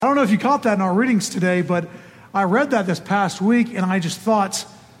know if you caught that in our readings today, but I read that this past week, and I just thought,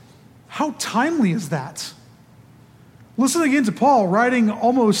 how timely is that? Listen again to Paul writing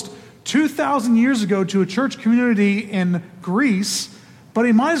almost 2,000 years ago to a church community in Greece, but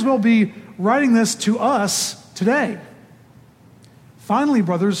he might as well be writing this to us today. Finally,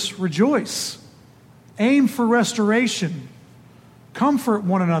 brothers, rejoice. Aim for restoration. Comfort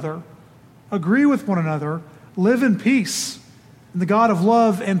one another. Agree with one another. Live in peace. And the God of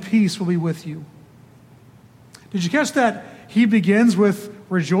love and peace will be with you. Did you catch that he begins with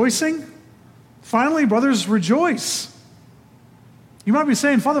rejoicing? Finally, brothers, rejoice. You might be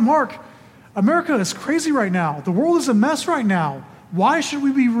saying, Father Mark, America is crazy right now. The world is a mess right now. Why should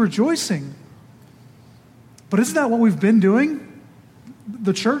we be rejoicing? But isn't that what we've been doing?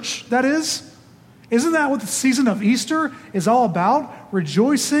 The church, that is? Isn't that what the season of Easter is all about?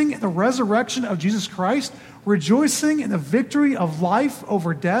 Rejoicing in the resurrection of Jesus Christ, rejoicing in the victory of life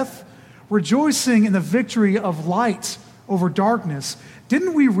over death, rejoicing in the victory of light over darkness.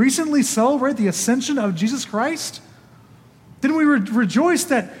 Didn't we recently celebrate the ascension of Jesus Christ? Didn't we rejoice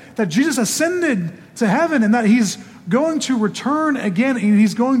that Jesus ascended to heaven and that he's going to return again and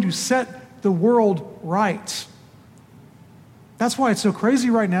he's going to set the world right? That's why it's so crazy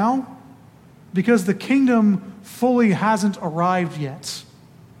right now, because the kingdom fully hasn't arrived yet.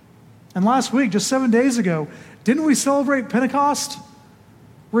 And last week, just 7 days ago, didn't we celebrate Pentecost?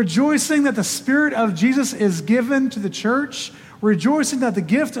 Rejoicing that the Spirit of Jesus is given to the church, rejoicing that the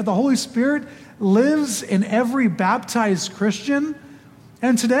gift of the Holy Spirit lives in every baptized Christian.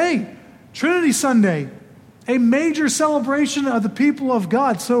 And today, Trinity Sunday, a major celebration of the people of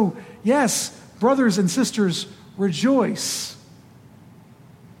God. So yes, brothers and sisters, rejoice.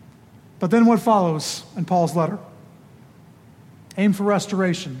 But then what follows in Paul's letter? Aim for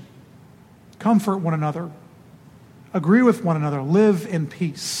restoration. Comfort one another. Agree with one another. Live in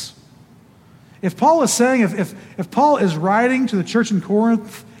peace. If Paul is saying, if Paul is writing to the church in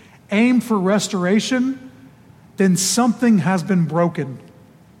Corinth, aim for restoration, then something has been broken.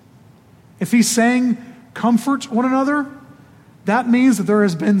 If he's saying comfort one another, that means that there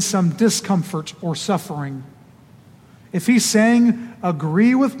has been some discomfort or suffering. If he's saying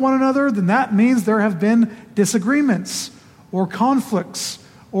agree with one another, then that means there have been disagreements or conflicts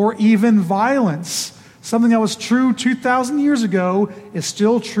or even violence. Something that was true 2,000 years ago is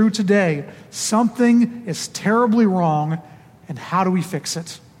still true today. Something is terribly wrong, and how do we fix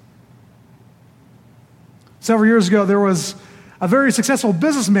it? Several years ago, there was a very successful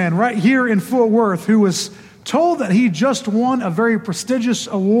businessman right here in Fort Worth who was told that he just won a very prestigious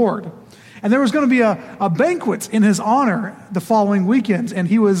award. And there was going to be a banquet in his honor the following weekend, and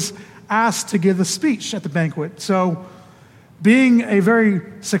he was asked to give a speech at the banquet. So, being a very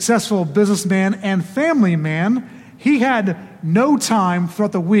successful businessman and family man, he had no time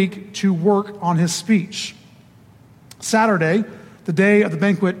throughout the week to work on his speech. Saturday, the day of the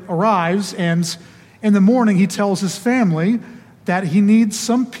banquet, arrives, and in the morning he tells his family that he needs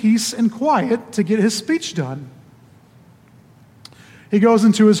some peace and quiet to get his speech done. He goes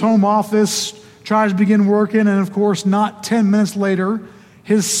into his home office, tries to begin working, and of course, not 10 minutes later,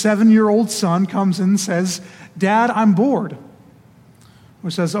 his 7-year-old son comes in and says, "Dad, I'm bored." He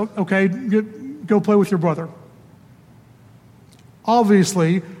says, "Okay, go play with your brother."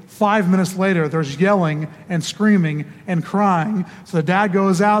 Obviously, 5 minutes later, there's yelling and screaming and crying. So the dad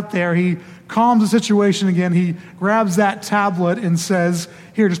goes out there, he calms the situation again, he grabs that tablet and says,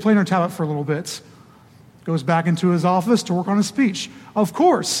 "Here, just play on your tablet for a little bit." Goes back into his office to work on his speech. Of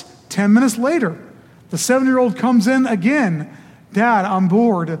course, 10 minutes later, the 7-year-old comes in again. "Dad, I'm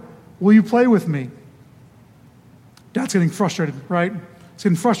bored. Will you play with me?" Dad's getting frustrated, right? He's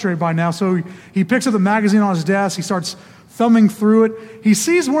getting frustrated by now. So he picks up the magazine on his desk. He starts thumbing through it. He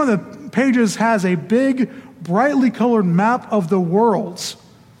sees one of the pages has a big, brightly colored map of the world.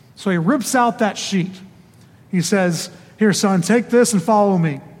 So he rips out that sheet. He says, "Here, son, take this and follow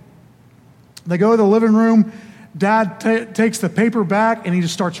me." They go to the living room. Dad takes the paper back and he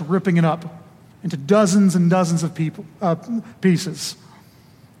just starts ripping it up into dozens and dozens of pieces.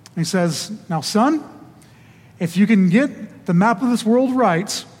 And he says, "Now, son, if you can get the map of this world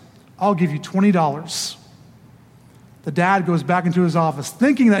right, I'll give you $20. The dad goes back into his office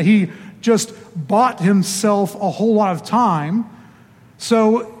thinking that he just bought himself a whole lot of time.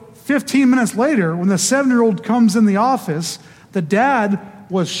 So 15 minutes later, when the 7-year-old comes in the office, the dad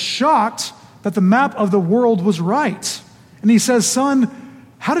was shocked that the map of the world was right. And he says, "Son,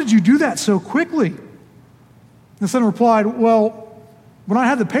 how did you do that so quickly?" The son replied, "Well, when I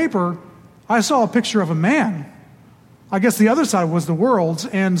had the paper, I saw a picture of a man. I guess the other side was the world,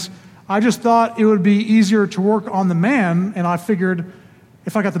 and I just thought it would be easier to work on the man, and I figured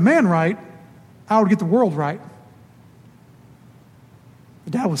if I got the man right, I would get the world right.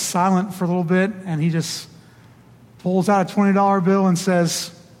 The dad was silent for a little bit, and he just pulls out a $20 bill and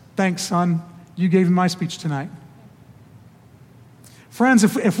says, "Thanks, son. You gave me my speech tonight." Friends,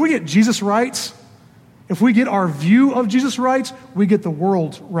 if we get Jesus right, if we get our view of Jesus right, we get the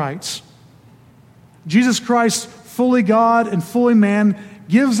world right. Jesus Christ, fully God and fully man,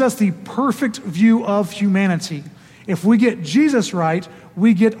 gives us the perfect view of humanity. If we get Jesus right,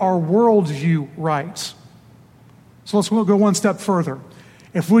 we get our worldview right. So let's go one step further.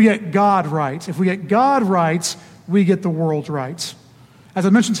 If we get God right, we get the world right. As I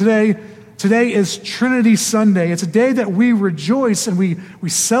mentioned today is Trinity Sunday. It's a day that we rejoice and we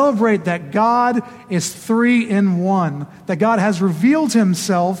celebrate that God is 3 in 1, that God has revealed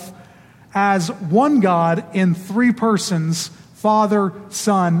himself as one God in 3 persons, Father,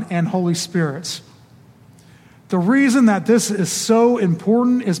 Son, and Holy Spirit. The reason that this is so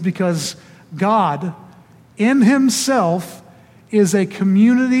important is because God, in himself, is a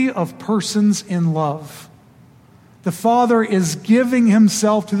community of persons in love. The Father is giving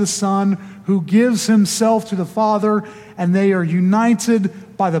himself to the Son, who gives himself to the Father, and they are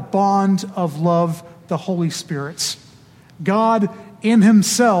united by the bond of love, the Holy Spirit. God, in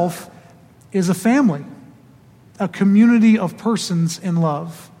himself, is a family, a community of persons in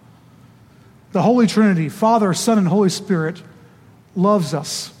love. The Holy Trinity, Father, Son, and Holy Spirit, loves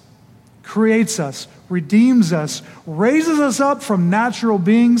us, creates us, redeems us, raises us up from natural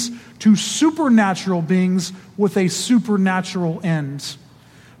beings to supernatural beings with a supernatural end.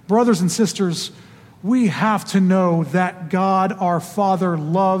 Brothers and sisters, we have to know that God, our Father,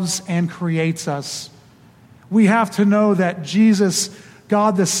 loves and creates us. We have to know that Jesus,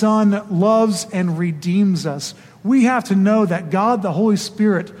 God the Son, loves and redeems us. We have to know that God the Holy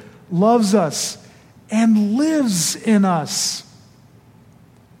Spirit loves us and lives in us.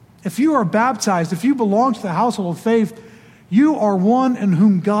 If you are baptized, if you belong to the household of faith, you are one in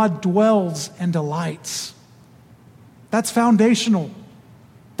whom God dwells and delights. That's foundational.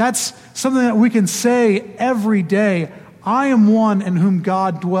 That's something that we can say every day. I am one in whom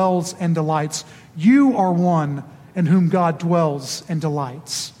God dwells and delights. You are one in whom God dwells and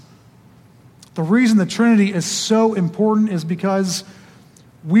delights. The reason the Trinity is so important is because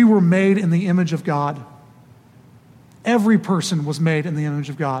we were made in the image of God. Every person was made in the image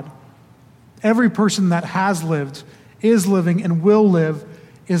of God. Every person that has lived, is living, and will live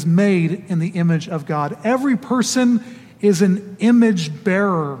is made in the image of God. Every person is an image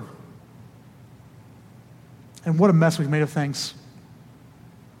bearer. And what a mess we've made of things.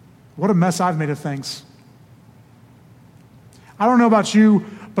 What a mess I've made of things. I don't know about you,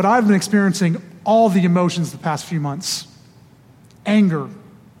 but I've been experiencing all the emotions the past few months. Anger,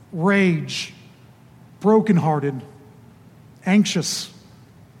 rage, brokenhearted, anxious,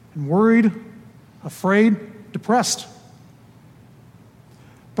 and worried, afraid, depressed.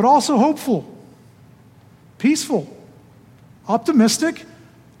 But also hopeful, peaceful, optimistic,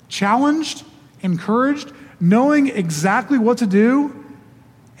 challenged, encouraged, knowing exactly what to do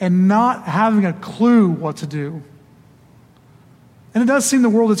and not having a clue what to do. And it does seem the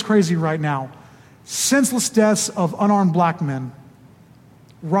world is crazy right now. Senseless deaths of unarmed black men,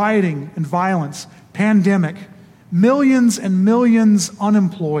 rioting and violence, pandemic, millions and millions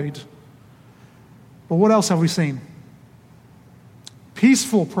unemployed. But what else have we seen?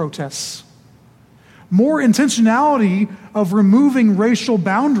 Peaceful protests, more intentionality of removing racial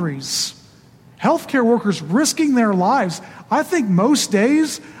boundaries, healthcare workers risking their lives. I think most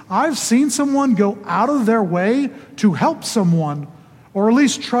days I've seen someone go out of their way to help someone, or at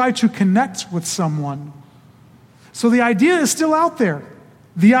least try to connect with someone. So the idea is still out there.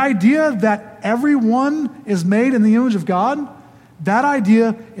 The idea that everyone is made in the image of God, that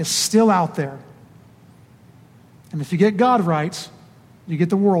idea is still out there. And if you get God right, you get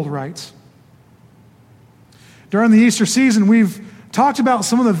the world right. During the Easter season, we've talked about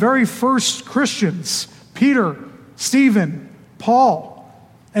some of the very first Christians, Peter, Stephen, Paul,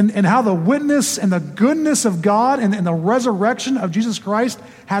 and how the witness and the goodness of God and the resurrection of Jesus Christ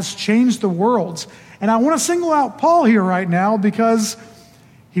has changed the world. And I want to single out Paul here right now because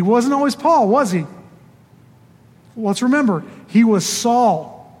he wasn't always Paul, was he? Let's remember, he was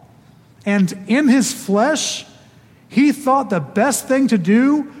Saul. And in his flesh, he thought the best thing to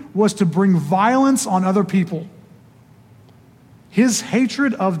do was to bring violence on other people. His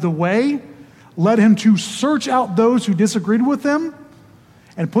hatred of the way led him to search out those who disagreed with him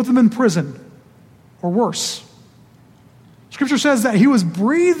and put them in prison, or worse. Scripture says that he was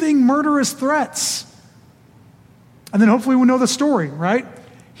breathing murderous threats. And then hopefully we know the story, right?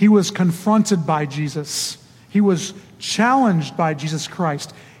 He was confronted by Jesus. He was challenged by Jesus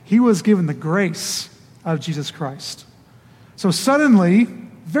Christ. He was given the grace of Jesus Christ. So suddenly,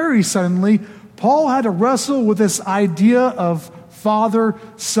 very suddenly, Paul had to wrestle with this idea of Father,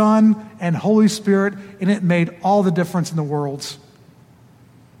 Son, and Holy Spirit, and it made all the difference in the world.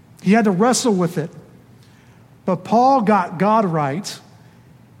 He had to wrestle with it. But Paul got God right,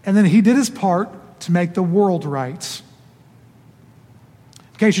 and then he did his part to make the world right.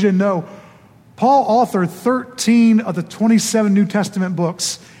 In case you didn't know, Paul authored 13 of the 27 New Testament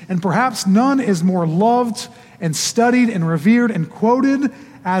books, and perhaps none is more loved and studied and revered and quoted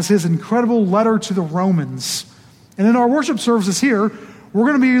as his incredible letter to the Romans. And in our worship services here, we're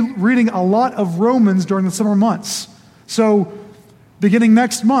going to be reading a lot of Romans during the summer months. So beginning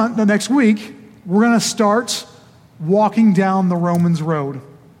next week, we're going to start walking down the Romans road.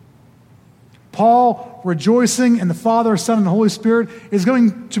 Paul, rejoicing in the Father, Son, and Holy Spirit, is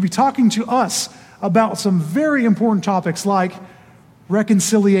going to be talking to us about some very important topics like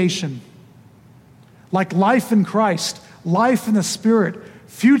reconciliation, like life in Christ, life in the Spirit,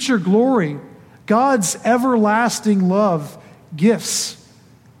 future glory, God's everlasting love, gifts,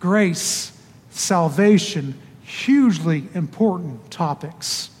 grace, salvation, hugely important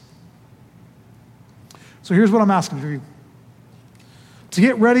topics. So here's what I'm asking for you. To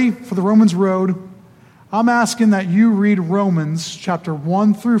get ready for the Romans road, I'm asking that you read Romans chapter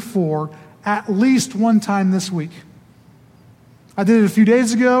 1 through 4 at least one time this week. I did it a few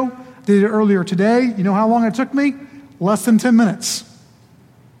days ago, did it earlier today. You know how long it took me? Less than 10 minutes.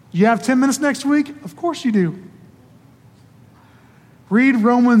 You have 10 minutes next week? Of course you do. Read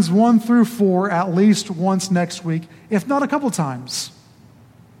Romans 1 through 4 at least once next week, if not a couple times.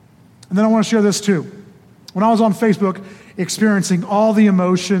 And then I want to share this too. When I was on Facebook experiencing all the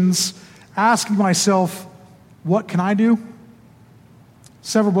emotions, asking myself, what can I do?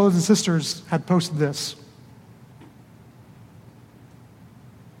 Several brothers and sisters had posted this.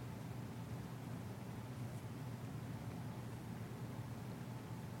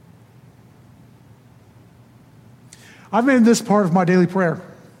 I've made this part of my daily prayer.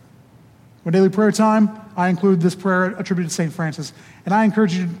 My daily prayer time, I include this prayer attributed to St. Francis, and I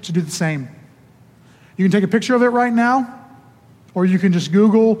encourage you to do the same. You can take a picture of it right now, or you can just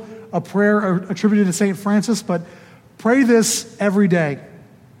Google a prayer attributed to St. Francis, but pray this every day,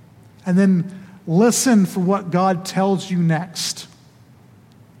 and then listen for what God tells you next.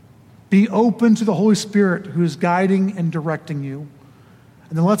 Be open to the Holy Spirit who is guiding and directing you.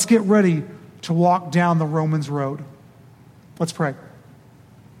 And then let's get ready to walk down the Romans road. Let's pray.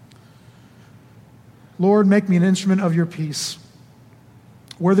 Lord, make me an instrument of your peace.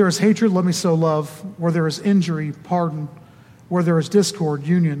 Where there is hatred, let me sow love. Where there is injury, pardon. Where there is discord,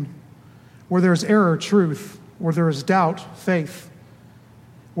 union. Where there is error, truth. Where there is doubt, faith.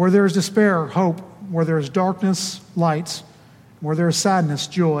 Where there is despair, hope. Where there is darkness, light. Where there is sadness,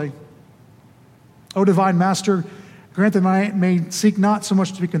 joy. O divine Master, grant that I may seek not so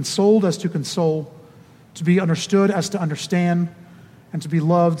much to be consoled as to console, to be understood as to understand, and to be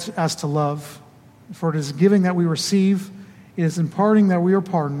loved as to love. For it is giving that we receive, it is in parting that we are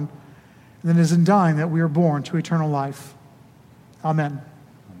pardoned, and it is in dying that we are born to eternal life. Amen.